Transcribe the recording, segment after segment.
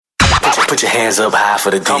Put your hands up high for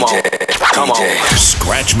the DJ. Come on.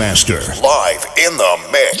 Scratchmaster live in the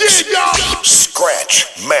mix. Yeah,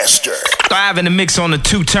 Scratchmaster. Live in the mix on the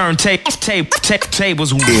two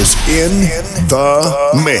turntables. Is in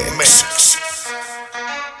the mix.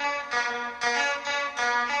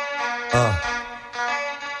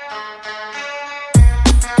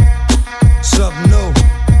 Something new.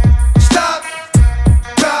 Stop,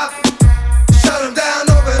 drop, shut them down,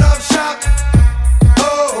 open up shop.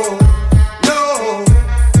 Oh, no,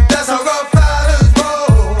 that's how rough riders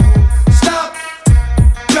roll. Stop,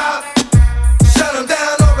 drop, shut them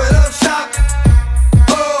down, open up shop.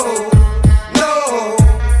 Oh, no,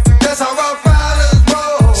 that's how rough riders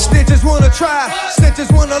roll. Snitches wanna try,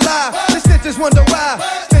 snitches wanna lie, the snitches wonder why,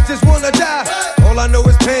 snitches wanna die. All I know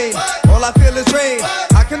is pain, all I feel is rain.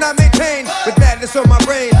 I cannot maintain with madness on my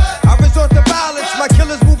brain. I resort to violence, my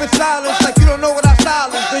killers move in silence like you don't know what I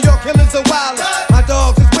silence. New York killers are wild. My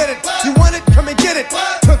dogs is with it. You want it? Come and get it.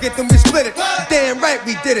 Took it, then we split it. Damn right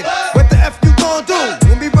we did it. What the F you gon' do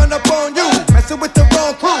when we run up on you? Messing with the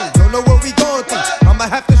wrong crew. Don't know what we gon' through. I'ma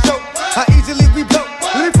have to show how easily we blow.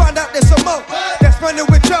 When we find out there's some more that's running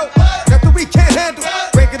with Joe. Nothing we can't handle.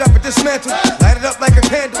 Break it up and dismantle. Light it up like a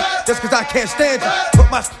candle. Just cause I can't stand you. Put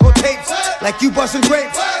my on tapes like you busting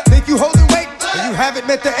grapes. Think you holding weight and you haven't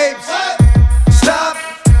met the apes. Stop,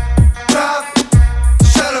 drop,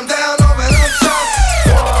 shut them down, open up shop.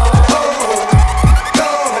 Oh, no,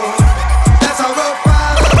 that's how rough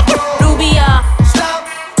riders roll. Rubia. Stop,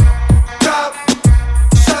 drop,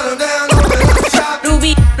 shut them down, open up shop.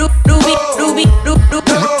 Ruby.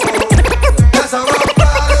 That's how rough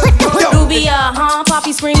riders roll. Rubia,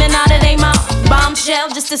 Poppy screaming out of their mouth. Bombshell,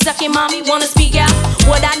 just a second, mommy wanna speak out.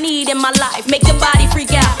 What I need in my life, make the body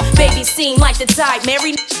freak out. Baby seem like the type,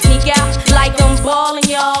 Mary sneak out. Like I'm ballin',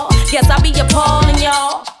 y'all. Guess I be appallin',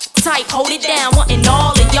 y'all. Type, hold it down, wantin'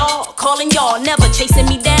 all of y'all. Calling y'all, never chasing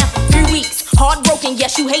me down. 3 weeks, heartbroken,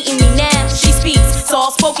 yes, you hating me now. She speaks,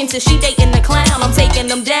 soft spoken till she dating the clown. I'm taking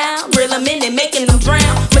them down, reel them in and making them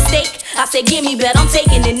drown. Mistake, I said give me, but I'm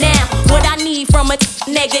taking it now. What I need from a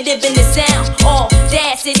negative in the sound.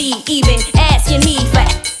 Audacity, even asking me for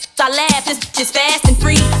I laugh, this bitch is fast and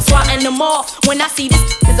free. Swatting them off when I see this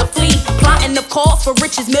is a flea. Plotting of calls for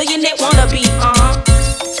riches, millionaire wanna be.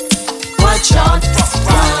 What y'all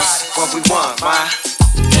want? What we want, why?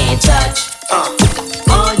 Can't touch. All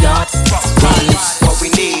y'all needs. What we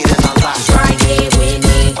need in our lives. Right here with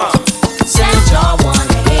me. Sound y'all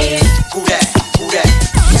wanna hear. Who that? Who that?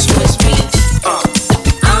 Switch beats.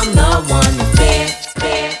 I'm the one to fear.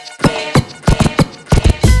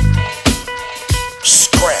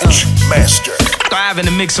 Scratchmaster Live in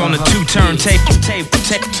the mix on the two turntables.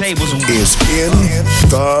 is in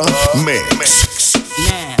the mix.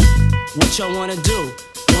 Now, what y'all wanna do?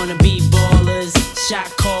 Wanna be ballers, shot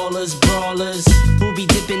callers, brawlers, who be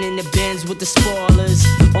dipping in the bins with the spoilers.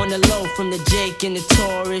 On the low from the Jake and the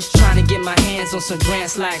Taurus, trying to get my hands on some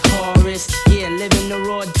grants like Horace. Yeah, living the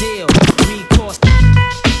raw deal. Recourse.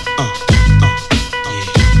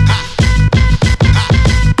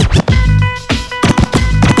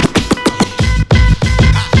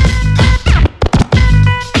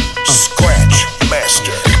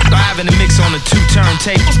 Scratchmaster Live in the mix on the two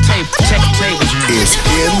turntables. is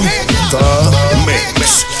in the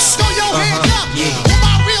mix. Throw your hands up. On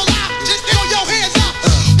my real life, just throw your hands up.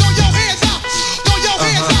 Throw your hands up. Throw your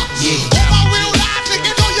hands up. On my real life,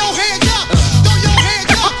 nigga, throw your hands up. Throw your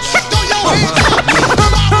hands up. Throw your hands up. On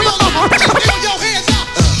my real life, just throw your hands up.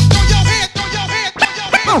 Throw your hands. Throw your hands. Throw your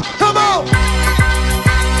hands. Come on.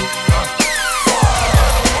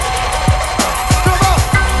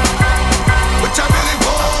 What y'all really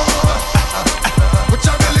want? What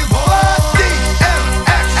y'all really want?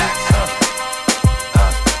 DMX.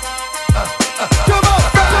 Come on.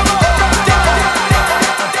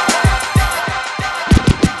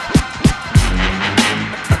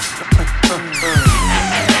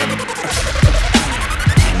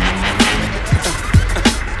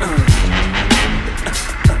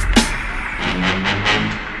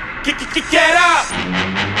 Get up!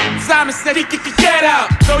 Simon said he could get up.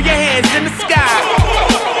 Throw your hands in the sky.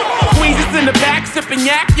 Queens in the back, sipping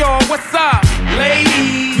yak, y'all. What's up?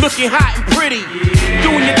 Ladies, looking hot and pretty.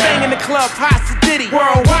 Doing your thing in the club, Pasta Diddy.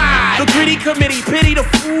 Worldwide, the gritty committee, pity the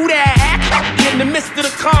fool that act. In the midst of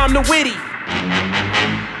the calm, the witty.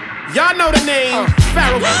 Y'all know the name.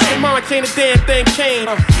 Pharaoh, your mama chain, a damn thing came.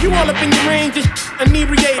 You all up in your range, just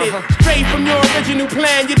inebriated. Straight from your original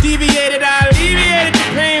plan, you deviated. I alleviated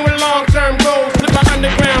your pain with long-term goals. Flip my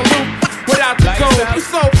underground loop without the gold. You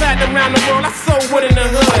so platinum around the world, I so wood in the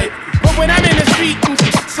hood. But when I'm in the street,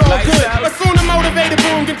 it's all good. But soon the motivated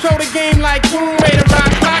boom, control the game like Tomb Raider,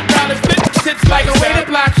 rock, clock, dollars, flip.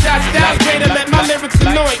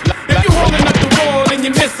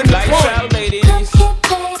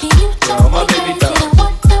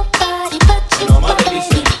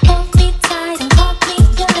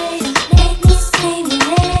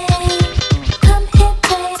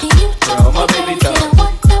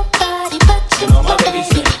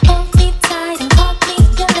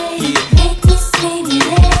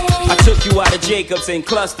 cohorts in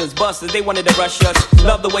clusters, busters, they wanted to rush us.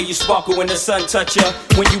 Love the way you sparkle when the sun touch ya.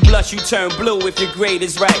 When you blush, you turn blue if your grade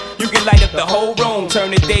is right. You can light up the whole room,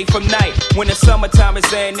 turn the day from night. When the summertime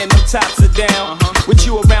is in and them tops are down. With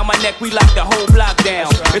you around my neck, we lock the whole block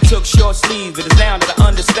down. It took short sleeves, but it's now that I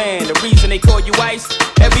understand the reason they call you ice.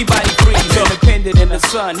 Everybody freeze, independent in the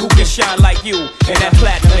sun. Who can shine like you? And that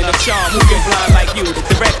platinum and the charm, who can blind like you? The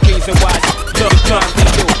direct reason why you love times they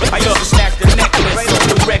do. I used to snatch the necklace of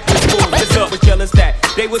the reckless fools. What's up with jealous that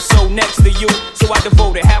they were so next to you? So I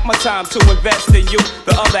devoted half my time to invest in you.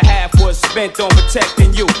 The other half was spent on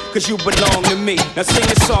protecting you, cause you belong to me. Now sing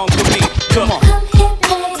a song for me, come on.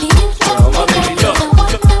 My baby, look.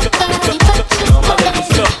 My baby,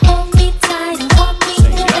 look.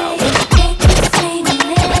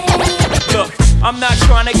 I'm not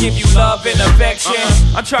trying to give you love and affection.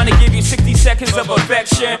 I'm trying to give you 60 seconds of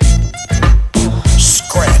affection.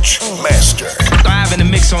 Scratch Master Live in the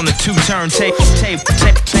mix on the 2 turntables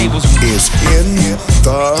is in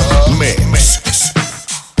the mix.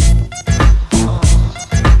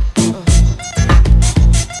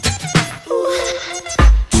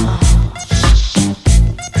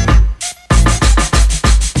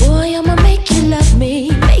 Boy, I'ma make you love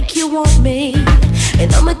me, make you want me,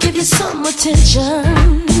 and I'ma give you some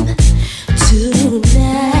attention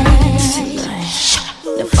tonight.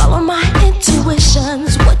 Now follow my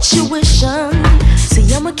intuitions, what you wishin'.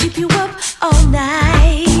 See, I'ma keep you up all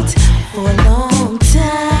night for a long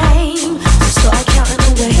time. So start counting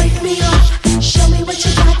away. Wake me up, show me what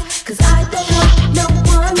you got, cause I don't want no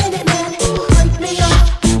 1 minute man. Wake me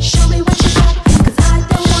up, show me what you got, cause I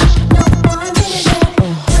don't want no 1 minute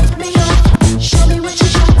man. Wake me up, show me what you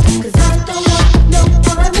got, cause I don't want no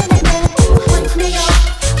 1 minute man. Wake me up,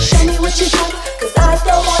 show me what you got, cause I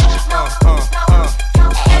don't want no.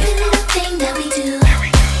 Every little thing that we do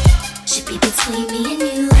should be between me and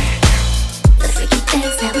you. The freaky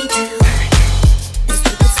things that we do is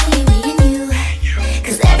between me and you.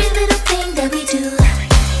 Cause every little thing that we do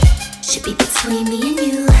should be between me and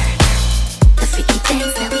you. The freaky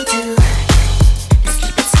things that we do is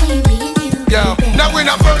between me and you. Yo, now when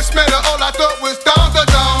I first met her, all I thought was down the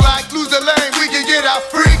dawn. Like lose the lane, we can get out,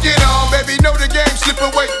 freak it on. Baby, know the game, slip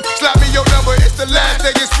away, slap me your number. It's the last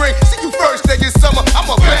day of spring, see you first day of summer. I'm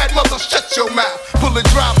a bad mother, shut your mouth. Pull a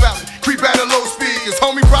drop out, creep at a low speed. Cause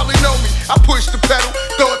homie probably know me. I push the pedal,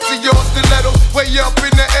 thoughts of your stiletto, way up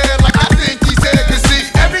in the air like I think he's there. Cause see,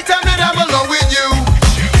 every time that I'm alone with you,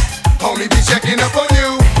 homie be checking up on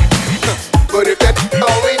you. But if that's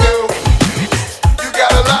all we do, you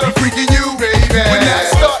got a lot of freaking you, baby. When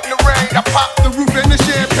that's starting to rain, I pop the roof in the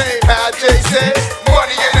champagne. How Jay said,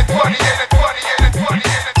 money in it, money in it, money in it, money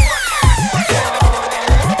in it.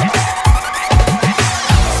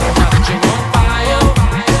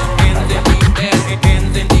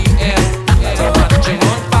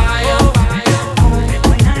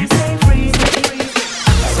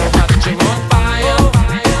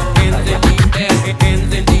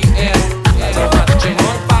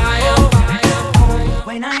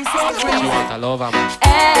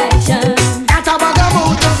 Action.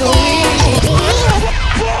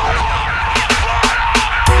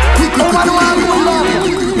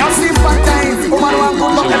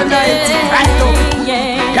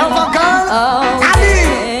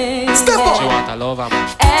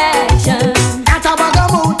 Action.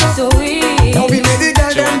 Sweet.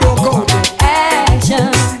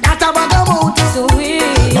 Action. Sweet.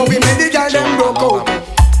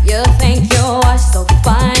 You think you are so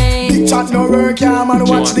fine. Big chat no work, yeah, man,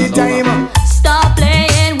 watch the time. Stop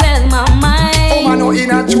playing with my mind. Oh, man, no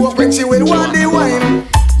in a joke when she will want the wine.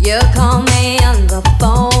 You call me on the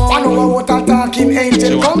phone. I know what a talking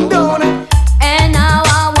angel come down. And now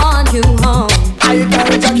I want you home. I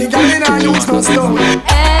carry Jackie girl in a use no stone.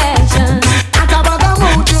 Action.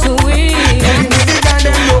 Sweet. Every nigga girl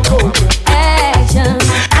them look out. Action.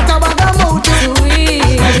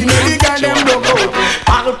 Sweet. Every nigga girl them look out.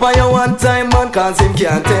 I'll buy you one time, man, cause him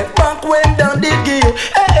can't take back when down did give you.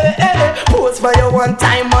 Hey, hey, hey, post by you one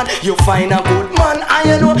time, man. You find a good man, and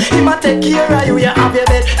you know he might take care of you. You have your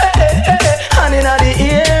bed, hey, hey, hey, hey, hand in the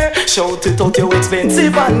ear. Shout it out, you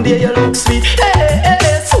expensive, and there you look sweet. Hey, hey,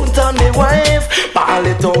 hey, soon turn me wife. Ball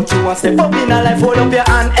it out, you want step up in a life, hold up your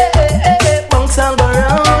hand. Hey, hey, hey, hey, bounce and go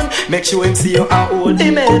round. Make sure him see you and hold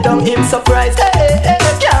him head down, him surprise. Hey, hey,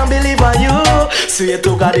 hey, can't believe on you. Sweet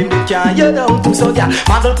to God him, they can't you down too. So yeah,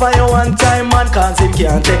 model for you one time, man, cause him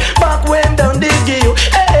can't take back when down they give you.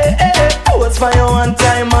 Hey, hey, hey, post for you one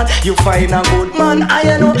time, man. You find a good man,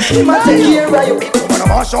 I know he might take care of you. Wanna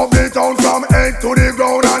mash up the town from head to the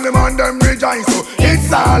ground, and the man them rejoice. So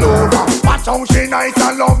it's all over. Watch how she nice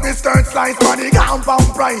and love me skirt slice. Body compound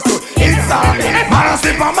price. It's a man a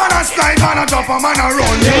slip a man a slide, man a drop a man a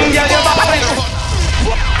run.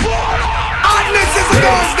 Hotness is a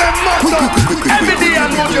dance them motto. Every day I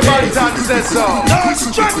move your body and say so. Don't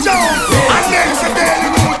stretch out. And next a daily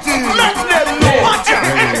routine. Let them know. Watch out.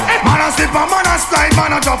 Man a slip a man a slide,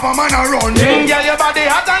 man a drop a man a run. Girl, your body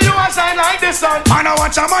hot and you a shine like the sun. Man a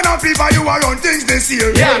watch a man a people, you a run things this year.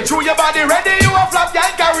 Yeah, true your body ready, you a flop girl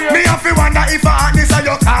career. Me have to wonder if a hotness are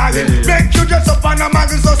you calling. Make you dress up on a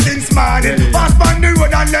magazine so since morning. Pass on the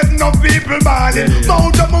road and let no people balling.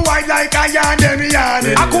 Mount up my white like a yarn, them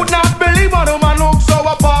yarning. I could not believe what a man look so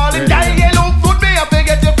appalling. Girl, you look good, me I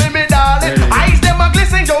forget you feel me darling. Eyes them a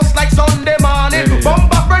glisten just like Sunday morning.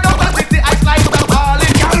 Bumper spread out and the ice like the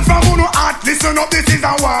falling. Girl from who no heart, listen up, this is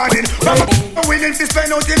a warning. From a willing to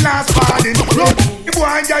spend out the last pardon. Look, the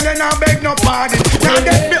boy girl you not beg no pardon. Now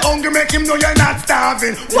get me hungry, make him know you're not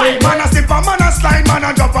starving. Why man a slip a man a slide, man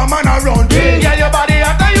a drop a man a run. Girl, your body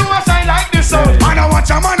hot and you a shine like the sun. Man a watch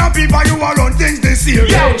a man a people, you a run things this year.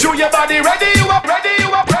 Yeah, true your body ready, you up ready,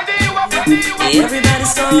 you up ready, you up ready, you up ready.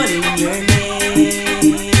 Everybody's calling your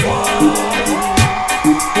name,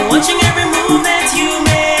 watching every move that you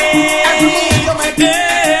make.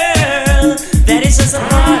 Girl, that is just a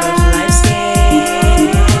part of life's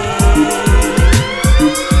game.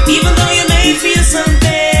 Even though you may feel some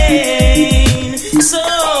pain, so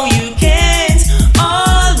you can't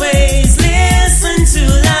always listen to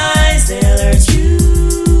lies. They'll hurt you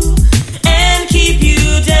and keep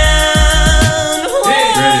you down.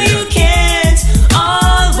 Oh, you can't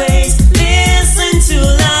always listen to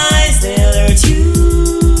lies. They'll hurt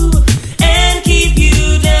you and keep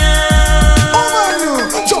you down. Oh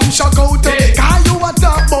man, jump shock out. Call you a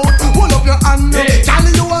talk about. Hold up your hand. Call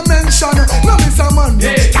you a mention. No miss a man.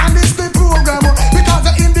 Can this the program? Because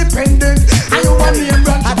you're independent and you want name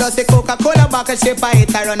brand. I just say Coca-Cola bottle shape, I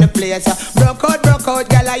hit around the place. Broke out,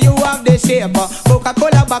 gala, you have the shape.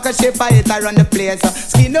 Coca-Cola bottle shape, I hit around the place.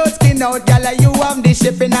 Skin out, gala, you have the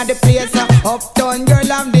shape in the place. Uptown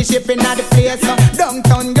girl, I'm the shape in the place.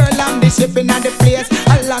 Downtown girl, I'm the shape in the place.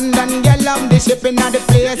 London girl, I'm the shape in the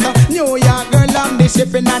place. New York girl, I'm the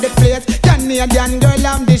shape in the place. Canadian girl,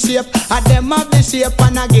 I'm the shape. I them have the shape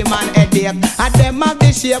and I give man headache. I them have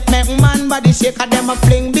the shape, make man body shake. I them a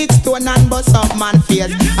fling big stone and bust up man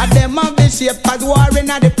face. I them have the shape, cause war in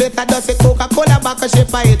the place. I just say Coca-Cola back a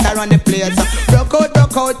shape, I hit around the place. Broke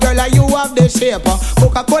out, girl, you have the shape.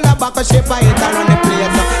 Coca-Cola back a shape, I hit around the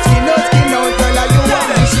place. Skin out, girl, you have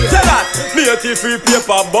the shape. Tell that, me a free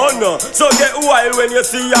paper bun. So get wild when you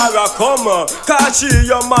see Yara come. Cause she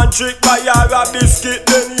your man trick by Yara biscuit.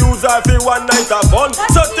 Then use her for one night of fun.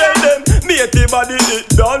 So tell them, matey body it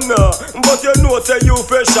done. But you know say you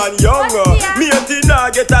fresh and young. Matey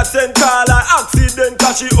nah get a cent call or accident.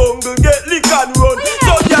 Cause she hungry get lick and run.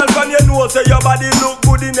 So girl can you know say your body look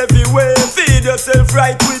good in every way. Feed yourself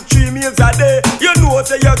right with 3 meals a day. You know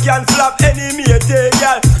say you can slap any matey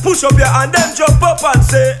girl. Push up your hand then jump up and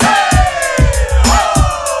say hey,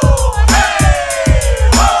 oh, hey,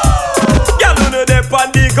 oh. Girl you know they on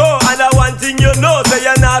the go. And the one thing you know say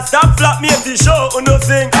you not stop flap matey show. You know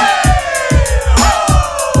sing hey,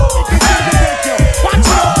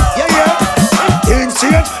 things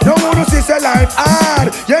change, no one to see say life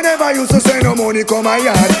hard. You never used to say no money come my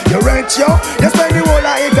yard. You rent yo, you spend the whole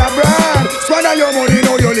of it abroad. Squander your money,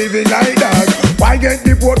 now you living like that. Why get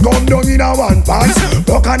the boat come down in a one pants?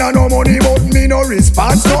 Look and no money but me no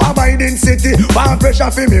response. No abiding city, one pressure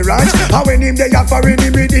for me ranch. And when him they offering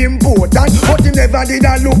him with important. But him never did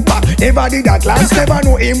a look back, never did a glance. Never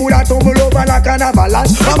know him would a tumble over like an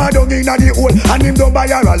avalanche. Mama dug in the hole and him don't buy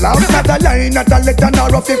her a lamp. Not a line, not a letter, nor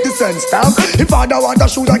a 50-cent stamp. If father want a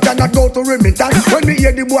shoes I cannot go to remittance. When me hear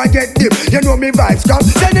the boy get deep, you know me vibes come.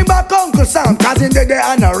 Send him back Uncle Sam, cause him they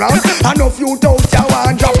and around. And no few out you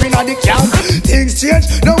want drop in at the camp. Things change,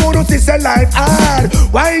 no one to see say life hard.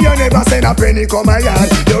 Why you never send a penny come my yard?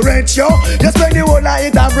 You rent yo, you spend the whole of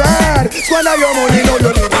it abroad. Squander your money, no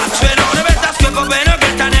you live. Spend all the better scrape up when you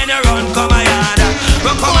get and then you run come my yard.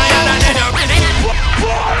 Run come my yard and then you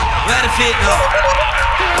where the feet now?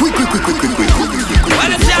 Quick. Well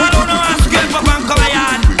if you don't know scrape up and come my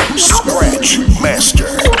yard. Scratch Master.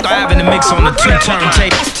 I have in the mix on the 2 turntable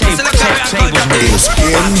tables. Is in the mix.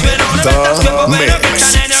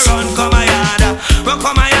 Run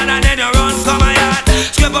come my yard and then you run come my yard.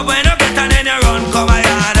 Scrape up when you get and then you run come my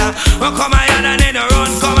yard. Run come my yard and then you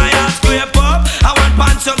run come my yard. Scrape up. I want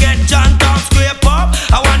pants to get John Tom. Scrape up.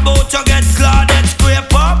 I want boat to get Claudette.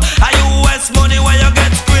 Scrape up. I US money where you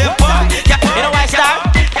get scrape up. You know why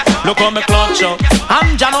start? Look how me clutch up.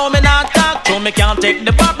 I'm John, me not talk to me, can't take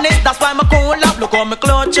the badness. That's why me cool up. Look how me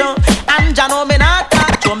clutch up. And ganja know me not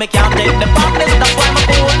talk. So me can't take the badness, that's why me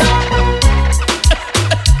cool down.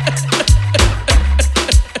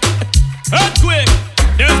 Earthquake!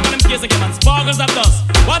 There's one in case again, man. Sparkles of dust.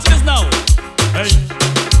 Watch this now. Hey,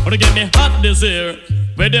 wanna get me hot this year?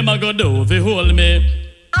 Where them a go do if you hold me?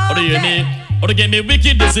 Or do you hear me? Or to get me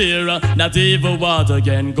wicked this year? Not even water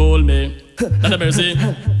can cool me. Not a mercy.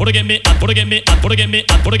 Or to get me, or to get me, or to get me,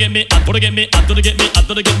 or to get me, or to get me, or to get me,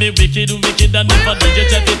 or to get me wicked, wicked, and never did you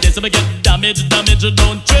check it. This will get damage,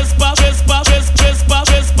 don't trespass, trespass, trespass,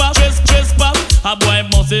 trespass, trespass. A boy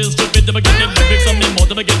must is stupid, to get them lyrics on me mouth,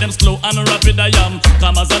 to get them slow and rapid. I am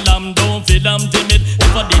calm as a lamb, don't feel I'm timid.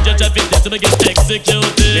 If a DJ check it, this will get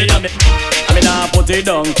executed. I mean, I put it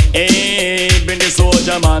down. Hey, bring the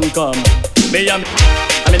soldier man come. Me I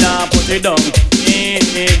mean, I put it down. Hey,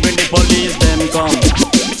 bring the police them come.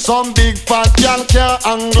 Some big fat girl can't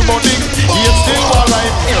angle body. Yet still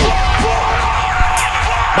alright.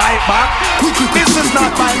 Bite back. This is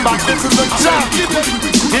not bite back. This is a jump.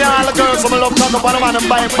 Yeah, all the girls from the love talk up on the man and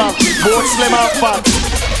bite back. Both slim and fat.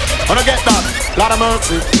 Wanna get that? Lot of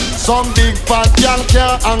mercy. Some big fat girl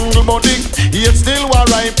can't angle body. Yet still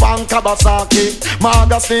alright on Kawasaki.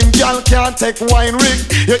 Maga slim girl can't take wine rig.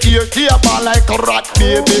 You hear here ball like a rat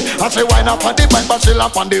baby. And she wine up on the bike but she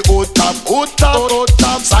lap on the old top. Old top, old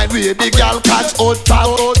top. Sideway the girl catch old top,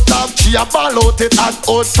 old top. She a ball out it at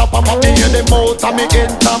old top. I'm up in the mouth and me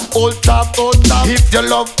in top. Old top, old top. If you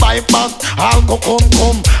love pipe back, I'll go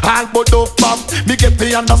come. I'll go do pop. Me get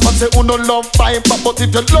the understand say who no love pipe back. But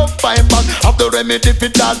if you love pipe back, have the remedy for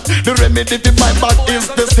that. The remedy to fight back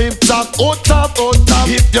is the same top. Old top, old top.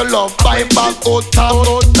 If you love fight back, old top,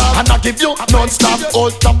 old top. And I give you non-stop.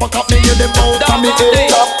 Old top, I cut me in the mouth and me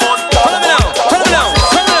in top. Follow me now, follow me now,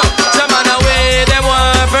 follow me now. Some man away, they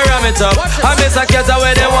want to ram it up. I miss a cat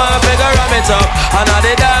away, they want to ram it up. And now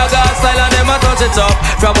the dog style and them a touch it up.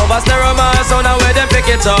 From over stereo man, so now where them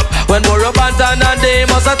pick it up. When more up and down and they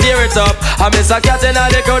must a tear it up. I miss a cat in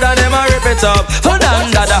the crowd and them a rip it up. For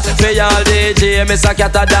dan dada, for y'all DJ, miss a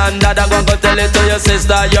cat a dan dada. Go tell it to your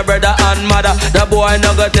sister, your brother and mother. The boy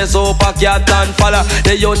no got a super cat and follow.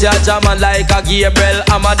 The youth ya jamming like a Gabriel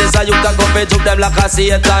Amma. This a youth a go fi juke them like a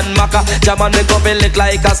Satan Maka. Jamming me go fi lick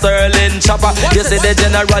like a Sterling chopper. You see the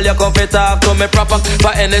general, you come fi talk to me proper.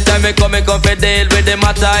 For anytime me come fi deal with the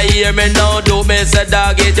matter. Hear me now, do me say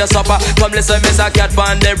dog eat your supper. Come listen, miss a cat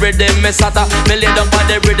pan the rhythm, me sata. Me lay down pan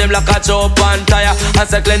the rhythm like a chop and tire. And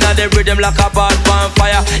circling on the rhythm like a pot pan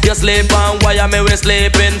fire. You sleep on wire, me we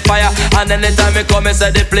sleep in fire. And anytime me come, me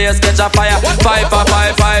say the place catch a fire. Five. But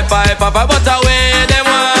away, they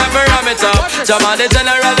want to ram it up. Jaman the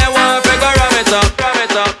general, they want to ram it up.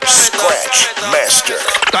 Scratch Master.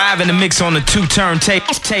 Live in the mix on the two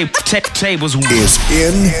turntables. Is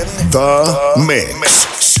in the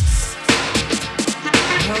mix.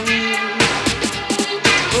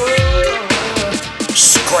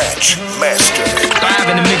 Scratch Master. Live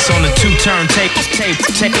in the mix on the two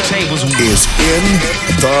turntables. Is in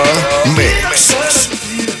the mix.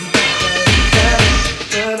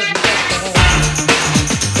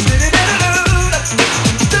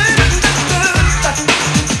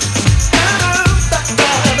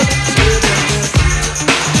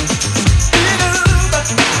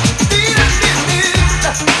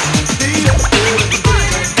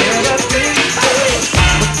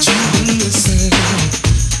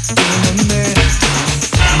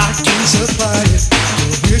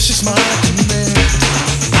 She's my command.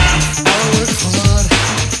 I work hard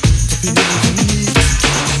to be unique.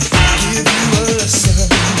 Give you a lesson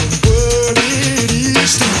in what it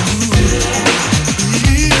is to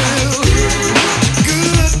feel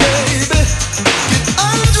good, baby. Get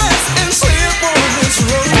undressed and slip on this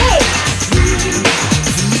road. Relax,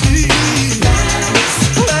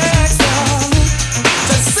 darling.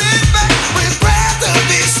 Just sit back, prepare to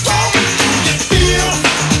be strong. You feel.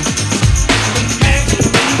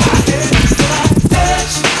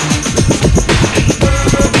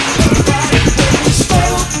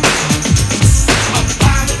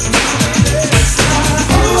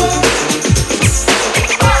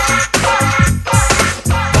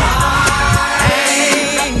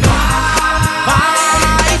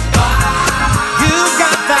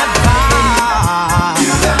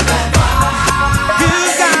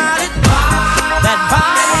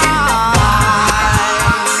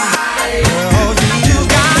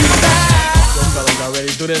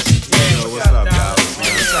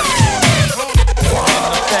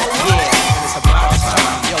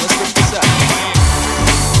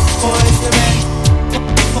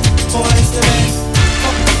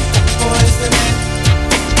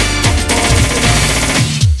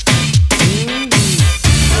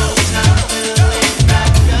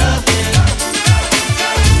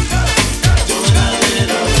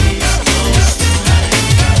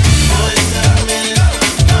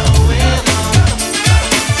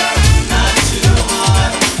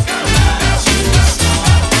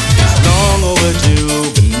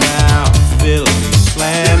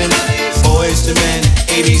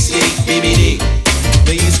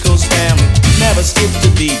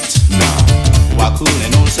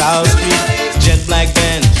 South Street, jet black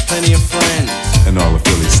Benz, plenty of friends, and all the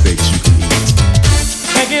Philly steaks you can eat.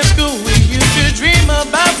 Back in school, we used to dream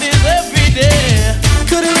about this every day.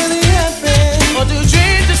 Could it really happen? Or do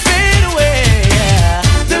dreams just fade away? Yeah.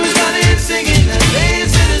 Then we started singing the lanes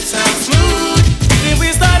to the sound smooth. Then we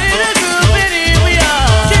started a group and here we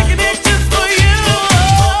are, kicking it just for you.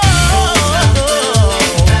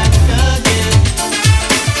 Back again,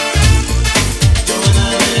 doing a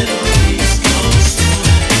little East Coast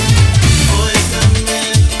swing. Boys come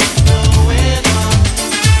in, going on.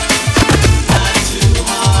 Not too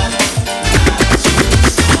hard, not too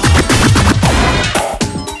soft.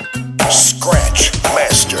 Scratch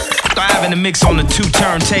Master Thriving the mix on the two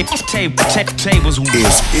turntables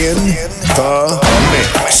is in the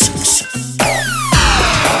mix.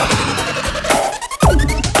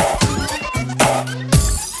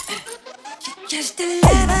 Just a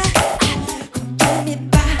lover, do me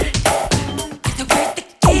by. Is it worth the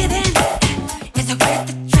giving? Is it worth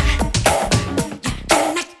the try? You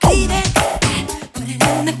cannot cleave it, put it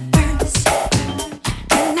in the furnace. You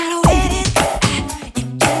cannot wet it, you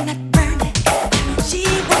cannot burn it. She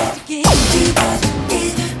wants to give, she wants to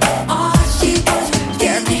give it all. She wants to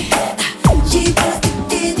give me. She wants to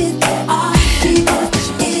give it all. She wants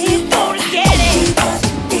to give it all. She wants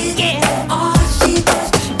to give it all. She wants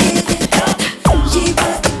to give it all. She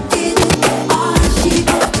wants to give it all. She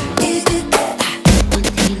wants to give it. One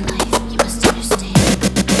thing in life you must understand.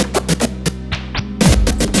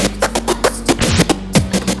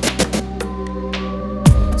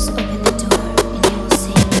 So open the door and you will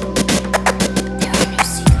see there are no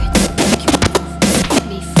secrets that can set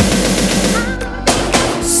me free.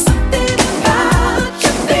 Something about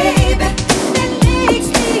you, baby, that makes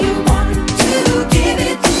me want to give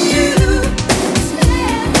it to you.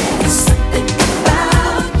 Something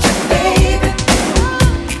about you, baby.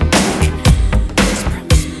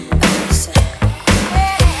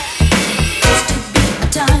 Used to be a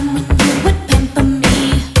time when you would pamper me.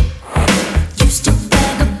 Used to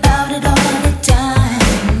brag about it all the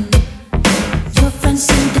time. Your friends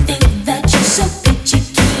seem to think that you're so peachy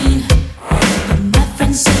keen, but my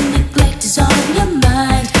friends say neglect is on your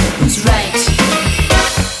mind. Who's right?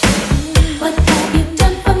 What have you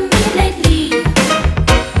done for me lately?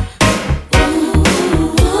 Ooh,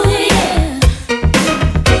 yeah.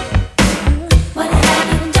 What have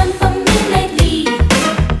you done for me lately?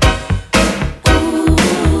 Ooh,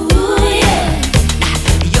 yeah.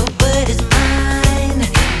 Your word is mine,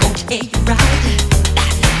 gon' take you right.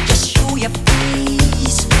 Just show your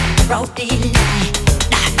face, broad daylight.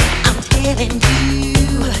 I'm telling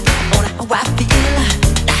you on how I feel.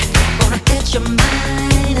 Gonna hit your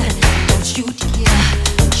mind, don't you dare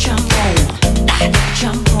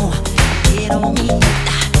jump on, get on me,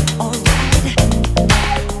 alright.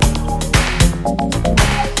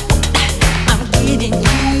 I'm giving you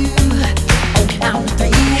on count of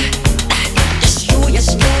three. Just show your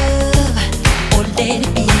stuff or let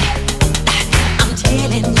it be. I'm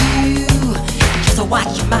telling you, just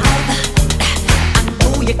watch your mouth. I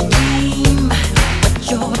know your game, what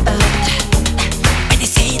you're about. When they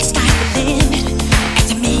say the sky's the limit, and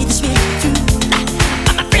to me this really true.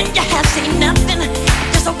 But my friend, you have seen nothing.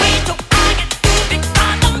 Just a way to I can do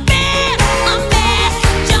because I'm bad.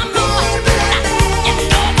 Jump on, you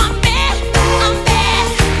know I'm bad.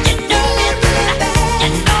 You know it. You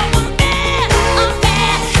know I'm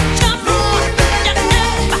bad. Jump on, you know.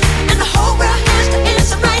 And the whole world has to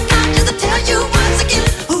answer right now just to tell you once again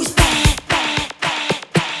who's bad.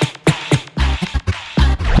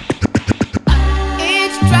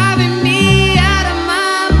 It's driving me out of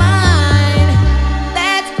my mind.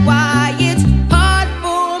 That's why it's hard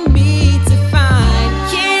for me to find.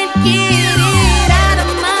 Can't get it out of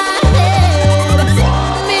my head.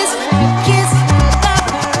 Miss Kiss Lover.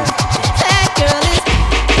 That girl is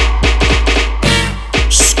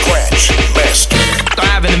Scratch Master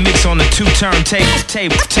Thriving the mix on the two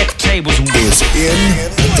turntables is in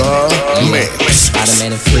the mix.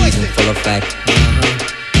 Automated freezing, full effect.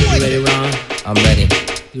 You ready, Ron? I'm ready.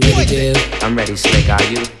 You ready, Div? I'm ready, Slick. Are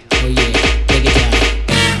you? Oh yeah, take it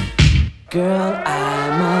down. Girl, I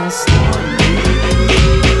must warn you.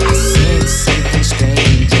 I sense something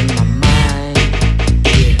strange in my mind.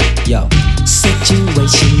 Yo,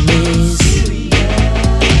 situation is,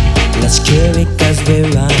 let's cure it 'cause we're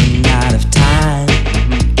running out of time.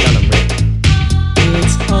 Tell 'em, Rick.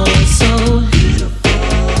 It's all so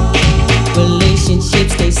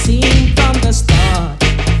relationships, they seem from the start.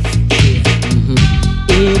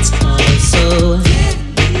 It's also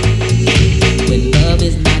when love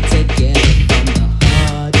is not together from the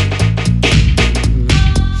heart.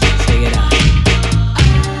 Check it out.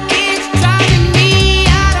 It's driving me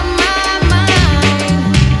out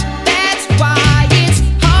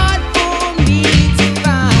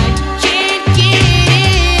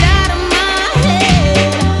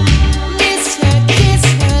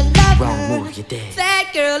that.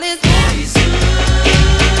 That girl is poison.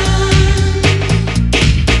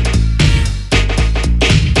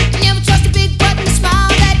 Never trust a big butt and a smile.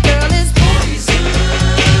 That girl is poison.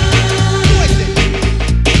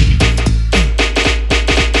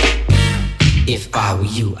 If I were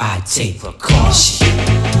you, I'd take precaution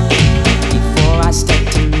before I step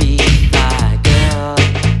to meet my girl.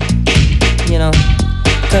 You know,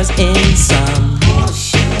 'cause in some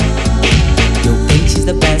you'll think she's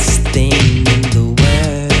the best thing in the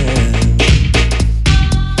world.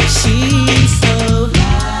 She's so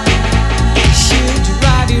fly, she'll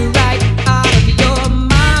drive you right out of your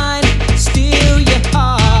mind, steal your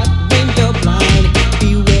heart when you're blind.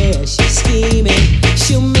 Beware, she's scheming,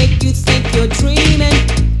 she'll make you think you're dreaming.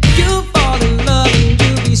 You'll fall in love and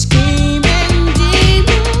you'll be screaming,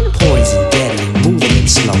 demon. Poison, deadly, moving it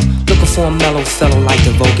slow. Looking for a mellow fellow like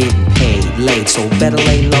DeVoe, getting paid, laid, so better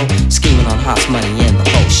lay low. Scheming on hot money and the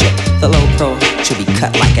whole shit. The low pro should be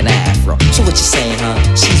cut like an afro. So what you saying, huh?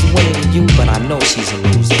 She's winning to you, but I know she's a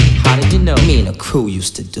loser. How did you know? Me and the crew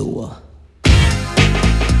used to do her.